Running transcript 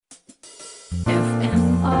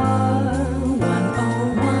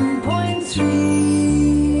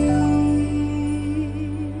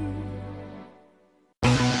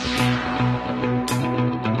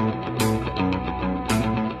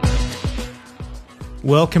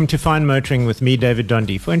Welcome to Fine Motoring with me, David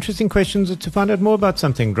Dondi. For interesting questions or to find out more about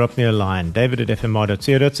something, drop me a line,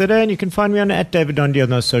 david@fmr.co.za, and you can find me on @DavidDondi on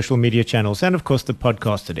those social media channels, and of course the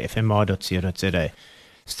podcast at fmr.co.za.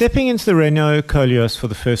 Stepping into the Renault Koleos for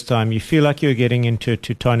the first time, you feel like you're getting into a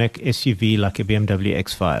Teutonic SUV like a BMW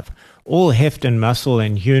X5. All heft and muscle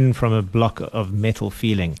and hewn from a block of metal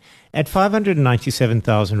feeling. At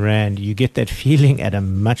 597,000 Rand, you get that feeling at a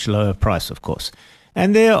much lower price, of course.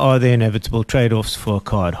 And there are the inevitable trade-offs for a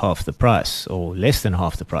car at half the price, or less than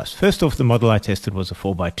half the price. First off, the model I tested was a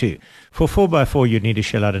 4x2. For 4x4, you'd need to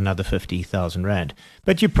shell out another 50,000 Rand.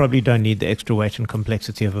 But you probably don't need the extra weight and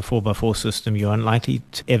complexity of a 4x4 system you're unlikely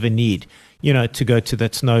to ever need. You know, to go to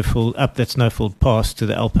that up that snow-filled pass to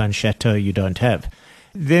the Alpine Chateau you don't have.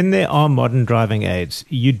 Then there are modern driving aids.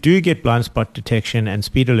 You do get blind spot detection and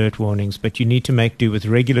speed alert warnings, but you need to make do with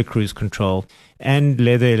regular cruise control and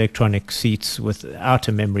leather electronic seats without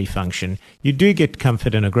a memory function. You do get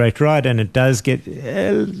comfort and a great ride, and it does get,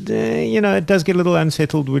 it does get a little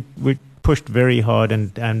unsettled. We're pushed very hard,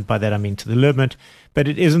 and by that I mean to the limit, but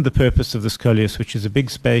it isn't the purpose of this Koleos, which is a big,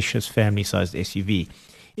 spacious, family-sized SUV.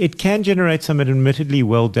 It can generate some admittedly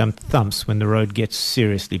well-dumped thumps when the road gets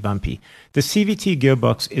seriously bumpy. The CVT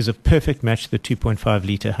gearbox is a perfect match to the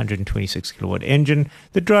 2.5-litre 126 kilowatt engine.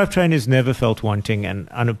 The drivetrain is never felt wanting and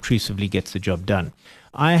unobtrusively gets the job done.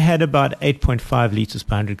 I had about 8.5 litres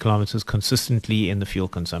per 100 kilometers consistently in the fuel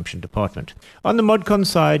consumption department. On the ModCon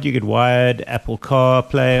side, you get wired Apple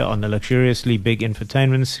CarPlay on the luxuriously big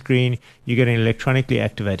infotainment screen. You get an electronically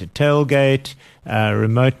activated tailgate,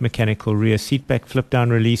 remote mechanical rear seatback flip-down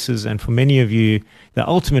releases, and for many of you, the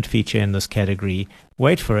ultimate feature in this category,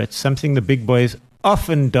 wait for it, something the big boys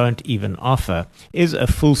often don't even offer, is a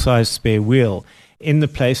full-size spare wheel in the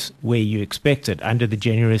place where you expect it, under the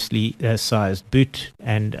generously sized boot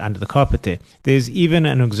and under the carpet there. There's even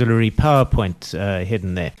an auxiliary power point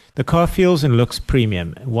hidden there. The car feels and looks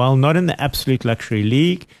premium, while not in the absolute luxury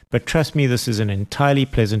league, but trust me, this is an entirely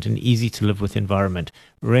pleasant and easy to live with environment.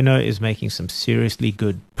 Renault is making some seriously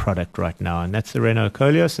good product right now, and that's the Renault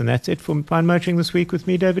Koleos, and that's it for Fine Motoring this week with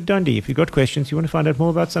me, David Dondi. If you've got questions, you want to find out more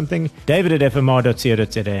about something,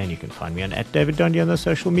 david@fmr.co.za, and you can find me on @DavidDondi on the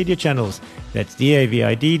social media channels. That's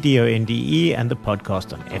DavidDonde, and the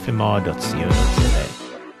podcast on fmr.co.za.